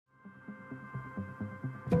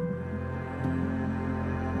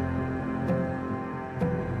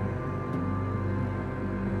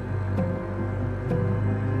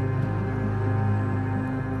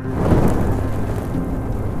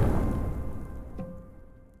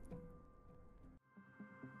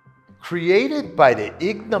Created by the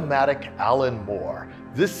enigmatic Alan Moore,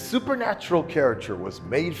 this supernatural character was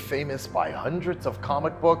made famous by hundreds of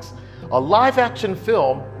comic books, a live-action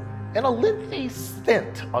film, and a lengthy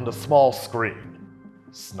stint on the small screen.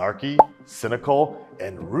 Snarky, cynical,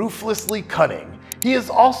 and ruthlessly cunning, he is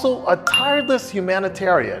also a tireless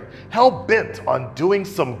humanitarian, hell-bent on doing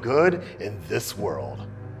some good in this world.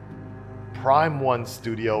 Prime One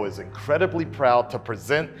Studio is incredibly proud to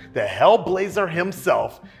present the Hellblazer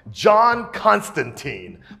himself, John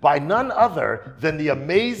Constantine, by none other than the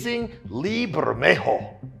amazing Lee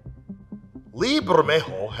Bermejo. Lee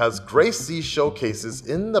Bermejo has graced these showcases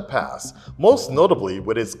in the past, most notably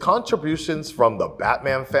with his contributions from the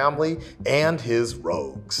Batman family and his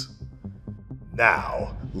rogues.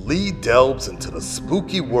 Now, Lee delves into the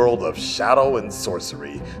spooky world of shadow and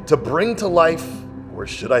sorcery to bring to life, or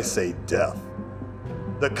should I say death,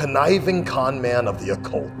 the conniving con man of the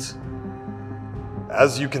occult.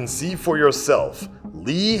 As you can see for yourself,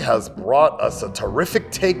 Lee has brought us a terrific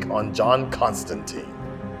take on John Constantine.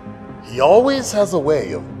 He always has a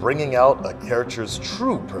way of bringing out a character's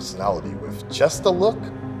true personality with just a look,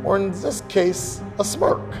 or in this case, a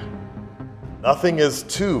smirk. Nothing is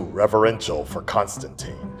too reverential for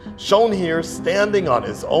Constantine, shown here standing on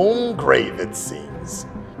his own grave it seems.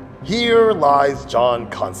 Here lies John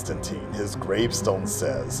Constantine, his gravestone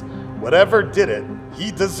says. Whatever did it,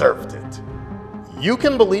 he deserved it. You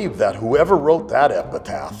can believe that whoever wrote that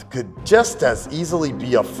epitaph could just as easily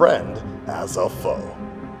be a friend as a foe.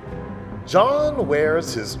 John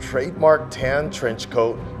wears his trademark tan trench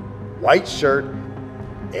coat, white shirt,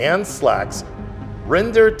 and slacks,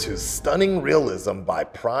 rendered to stunning realism by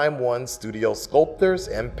Prime One Studio sculptors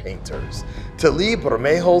and painters, to Lee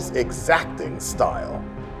Bermejo's exacting style.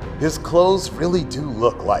 His clothes really do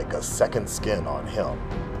look like a second skin on him.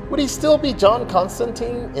 Would he still be John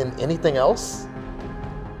Constantine in anything else?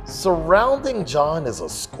 Surrounding John is a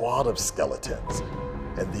squad of skeletons,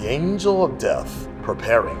 and the Angel of Death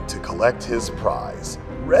preparing to collect his prize,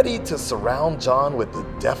 ready to surround John with the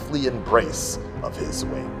deathly embrace of his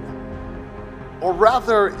wing. Or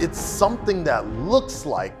rather, it's something that looks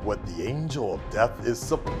like what the Angel of Death is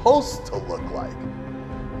supposed to look like.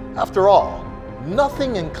 After all,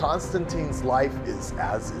 nothing in Constantine's life is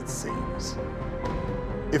as it seems.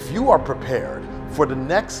 If you are prepared for the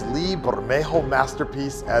next Lee Bermejo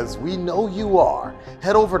masterpiece, as we know you are,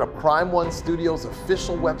 head over to Prime One Studio's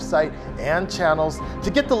official website and channels to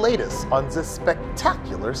get the latest on this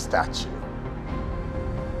spectacular statue.